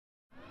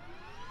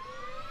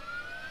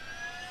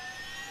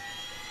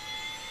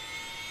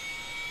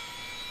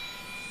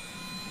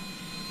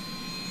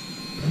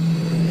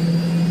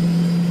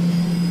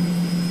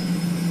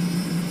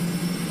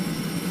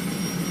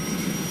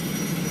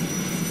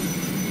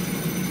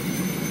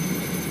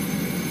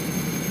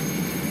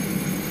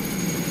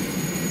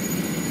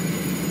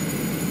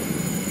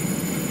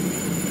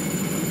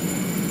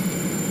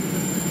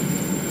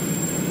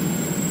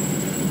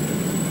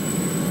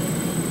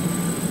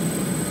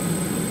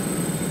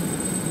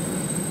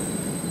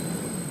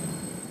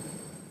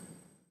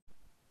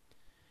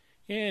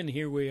And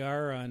here we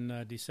are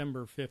on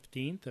December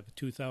 15th of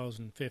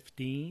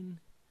 2015.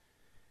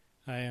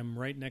 I am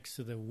right next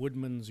to the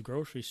Woodman's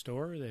grocery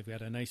store. They've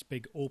got a nice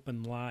big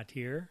open lot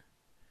here.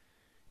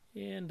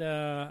 And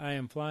I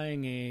am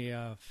flying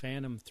a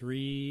Phantom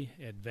 3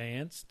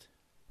 Advanced,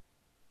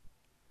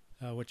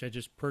 which I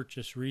just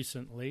purchased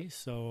recently.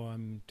 So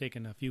I'm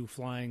taking a few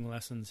flying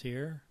lessons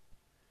here.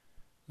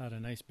 A lot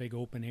of nice big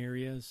open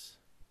areas.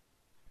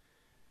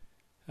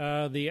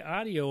 The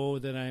audio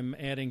that I'm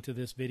adding to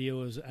this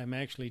video is I'm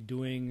actually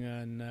doing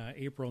on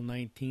April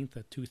 19th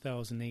of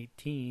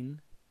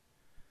 2018.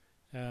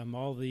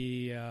 All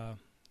the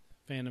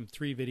Phantom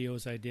 3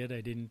 videos I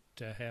didn't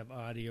have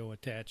audio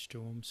attached to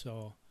them,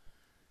 so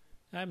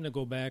I'm going to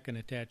go back and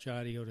attach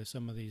audio to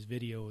some of these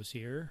videos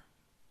here.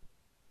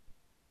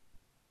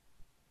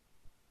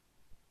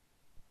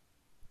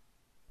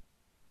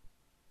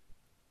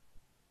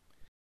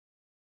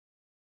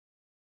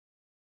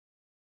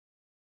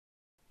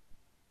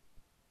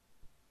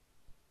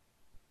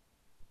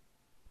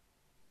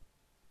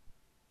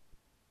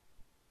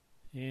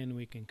 And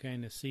we can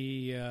kind of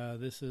see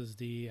this is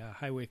the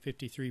Highway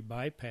 53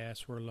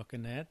 bypass we're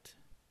looking at.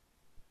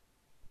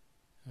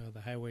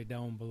 The highway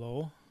down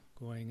below,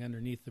 going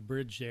underneath the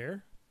bridge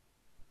there.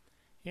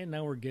 And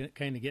now we're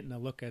kind of getting a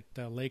look at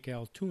Lake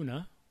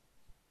Altoona.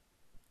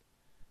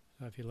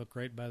 If you look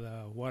right by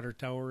the water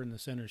tower in the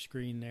center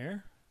screen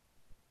there.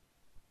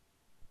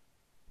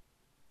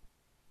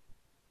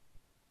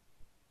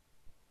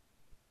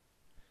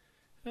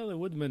 Well, the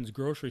Woodman's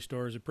grocery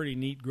store is a pretty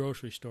neat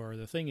grocery store.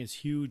 The thing is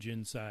huge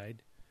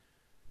inside.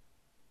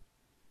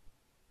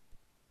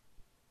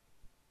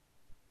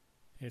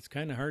 It's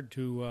kind of hard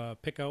to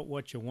pick out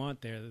what you want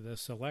there. The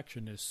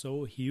selection is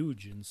so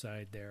huge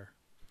inside there.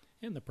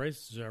 And the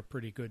prices are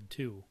pretty good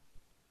too.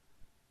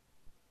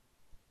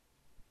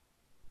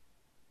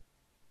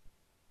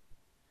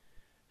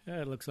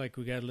 It looks like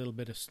we got a little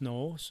bit of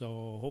snow,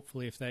 so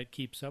hopefully if that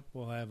keeps up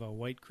we'll have a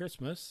white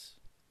Christmas.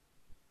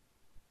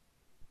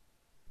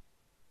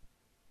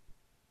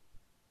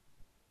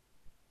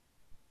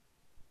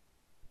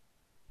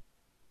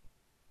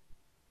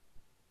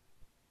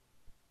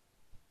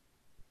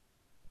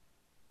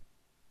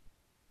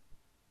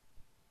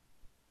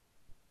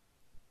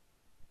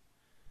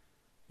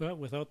 But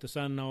without the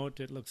sun out,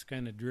 it looks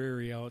kind of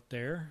dreary out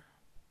there.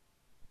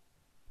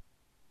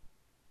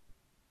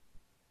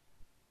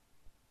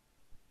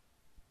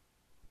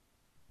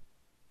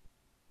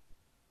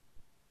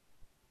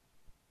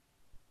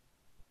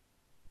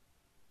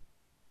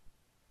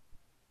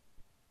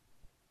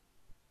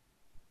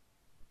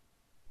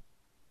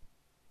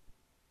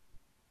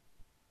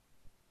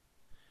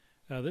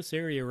 This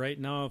area right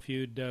now, if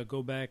you'd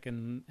go back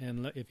and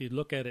if you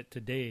look at it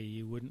today,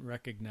 you wouldn't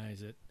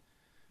recognize it.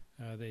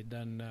 They've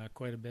done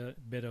quite a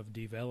bit of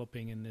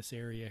developing in this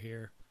area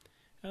here.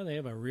 They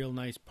have a real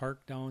nice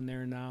park down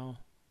there now.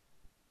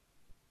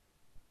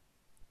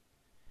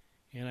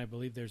 And I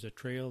believe there's a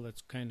trail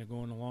that's kind of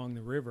going along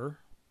the river.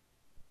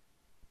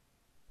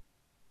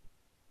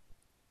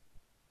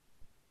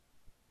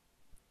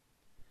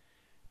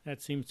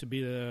 That seems to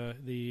be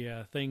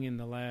the thing in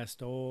the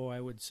last,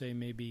 I would say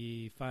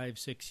maybe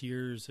 5-6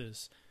 years,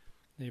 is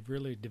they've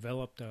really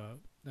developed a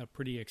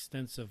pretty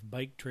extensive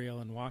bike trail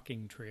and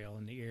walking trail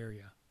in the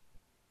area.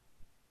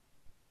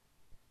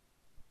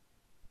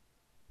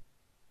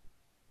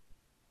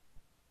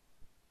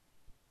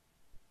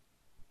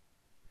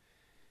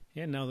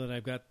 And now that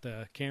I've got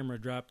the camera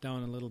dropped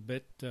down a little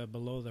bit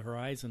below the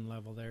horizon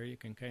level there, you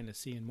can kind of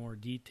see in more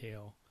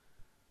detail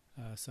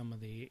some of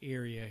the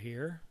area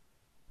here.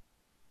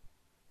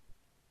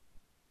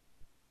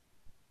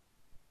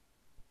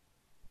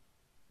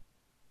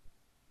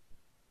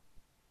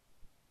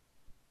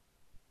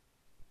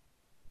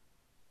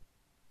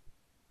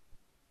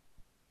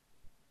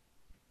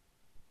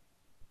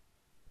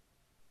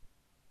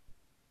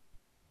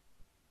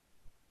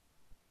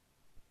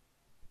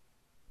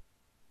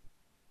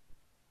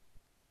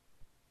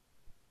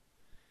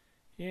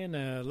 And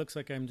looks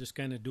like I'm just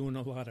kind of doing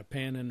a lot of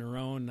panning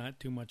around, not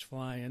too much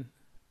flying.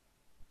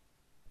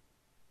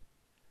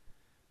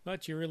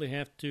 But you really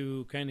have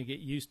to kind of get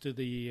used to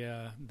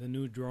the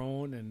new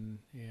drone,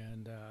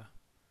 and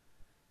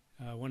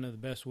one of the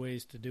best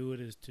ways to do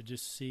it is to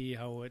just see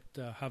how it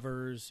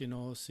hovers,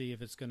 see if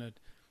it's going to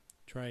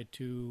try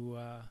to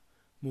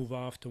move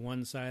off to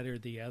one side or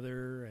the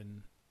other.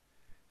 And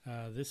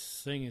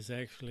this thing is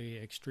actually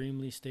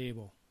extremely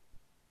stable.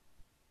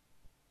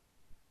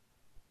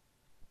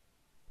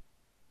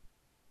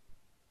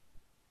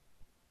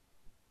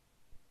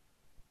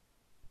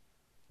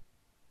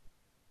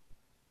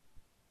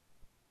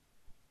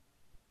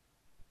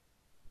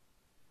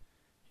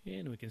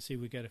 And we can see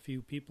we got a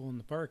few people in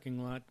the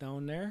parking lot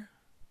down there.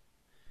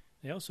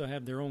 They also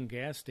have their own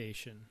gas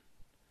station.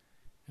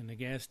 And the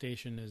gas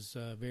station is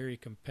very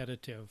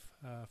competitive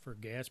for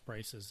gas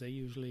prices. They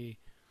usually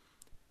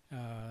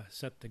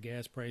set the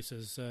gas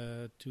prices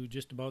to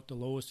just about the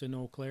lowest in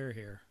Eau Claire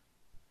here.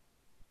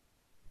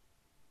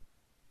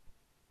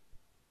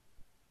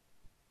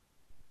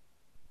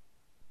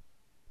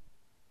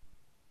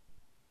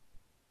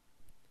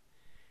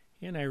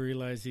 And I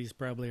realize these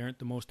probably aren't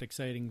the most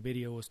exciting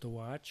videos to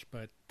watch,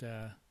 but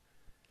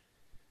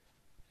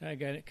I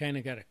kind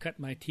of got to cut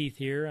my teeth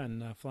here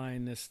on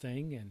flying this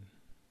thing,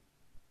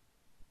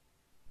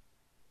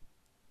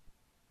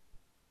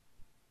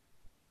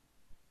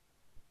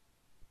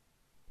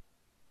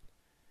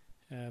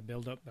 and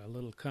build up a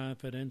little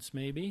confidence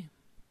maybe.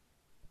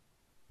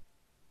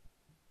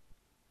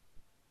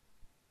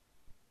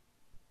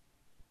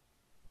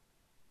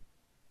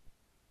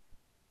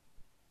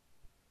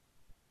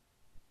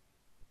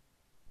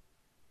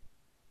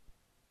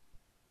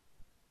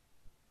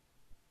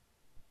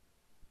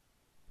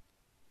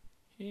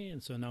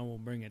 And so now we'll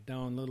bring it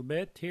down a little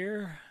bit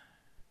here.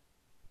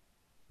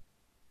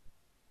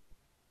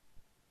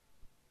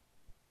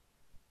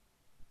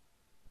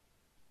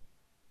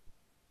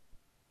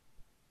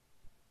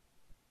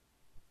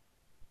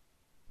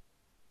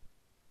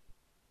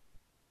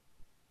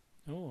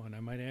 Oh, and I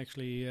might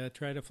actually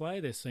try to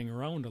fly this thing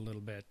around a little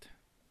bit.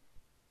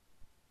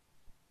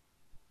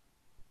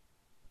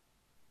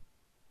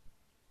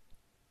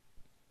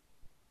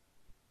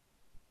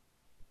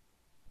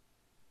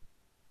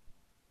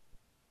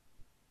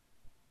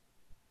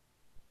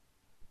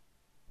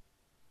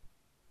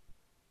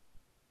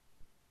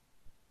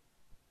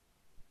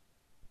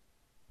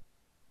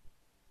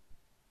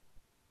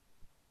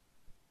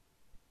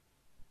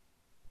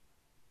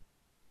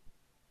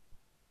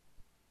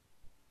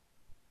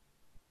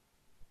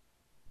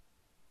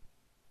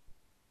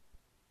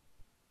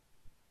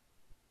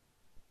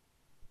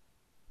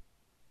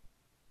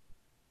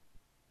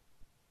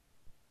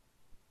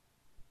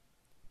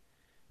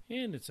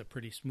 And it's a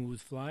pretty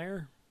smooth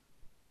flyer.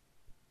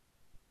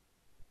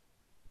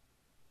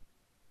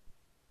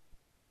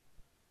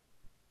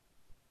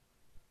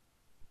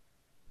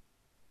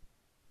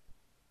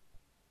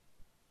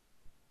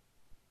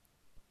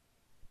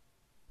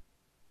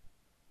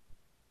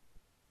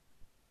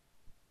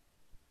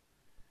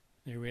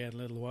 There we had a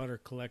little water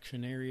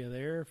collection area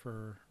there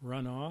for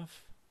runoff.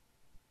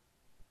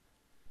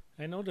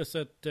 I noticed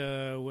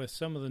that with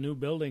some of the new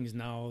buildings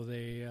now,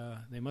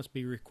 they must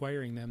be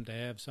requiring them to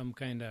have some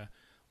kind of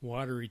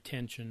water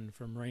retention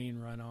from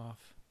rain runoff.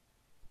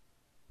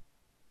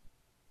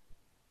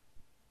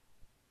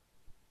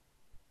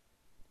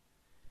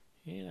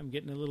 And I'm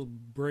getting a little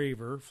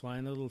braver,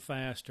 flying a little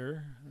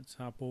faster. Let's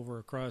hop over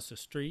across the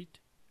street.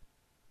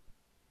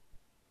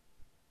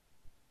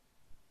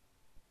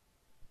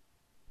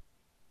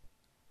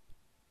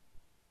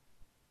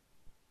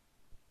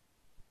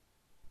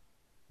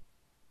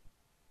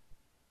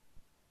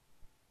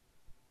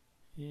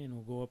 And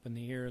we'll go up in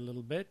the air a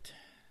little bit.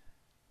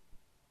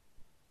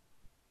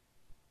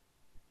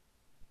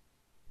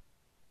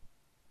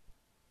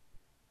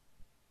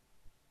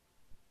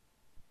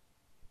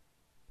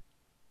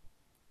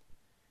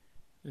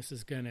 This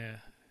is going to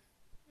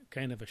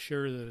kind of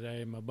assure that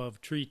I'm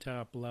above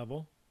treetop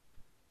level.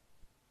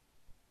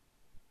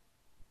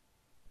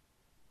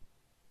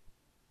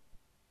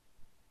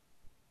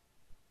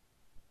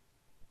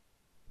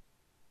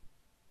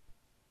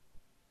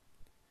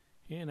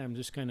 And I'm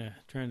just kind of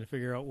trying to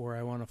figure out where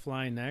I want to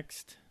fly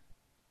next.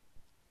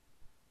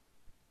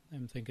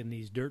 I'm thinking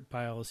these dirt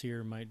piles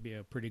here might be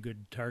a pretty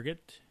good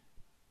target.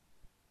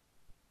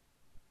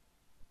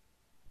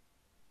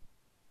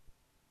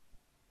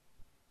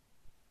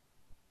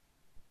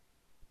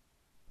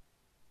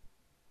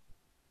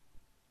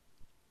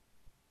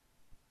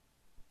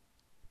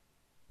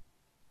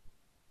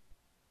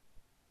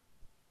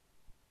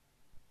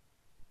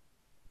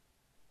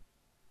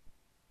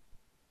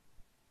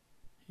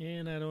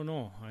 And I don't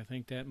know. I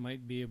think that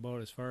might be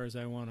about as far as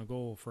I want to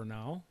go for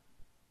now.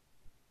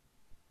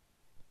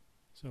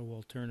 So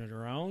we'll turn it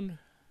around.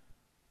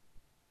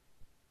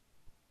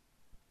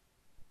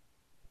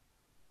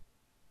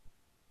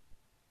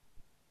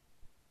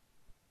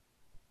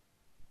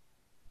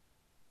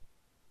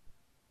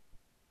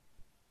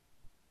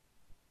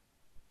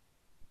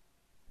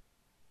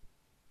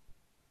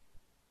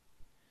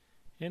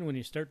 And when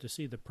you start to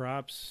see the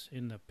props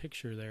in the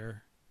picture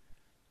there,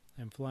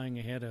 I'm flying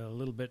ahead a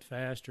little bit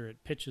faster.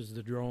 It pitches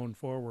the drone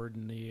forward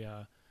and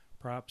the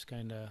props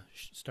kind of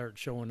start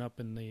showing up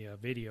in the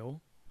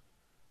video.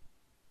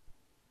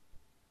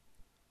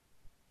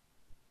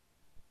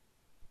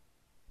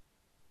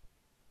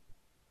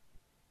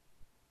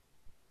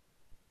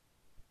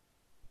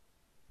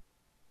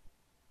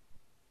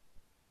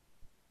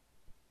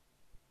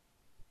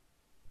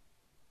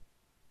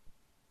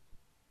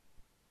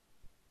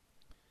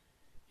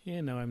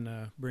 And now I'm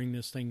going to bring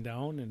this thing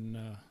down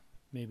and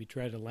maybe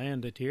try to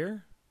land it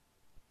here.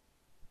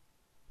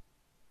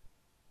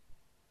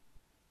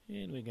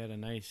 And we got a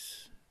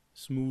nice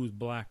smooth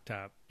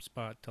blacktop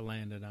spot to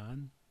land it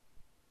on.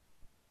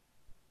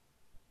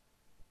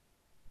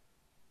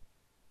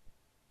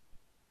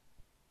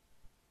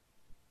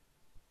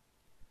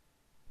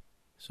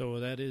 So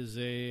that is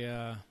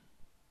a,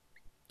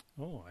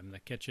 oh, I'm going to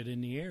catch it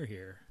in the air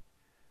here.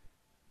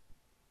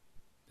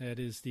 That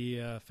is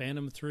the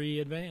Phantom 3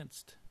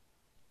 Advanced.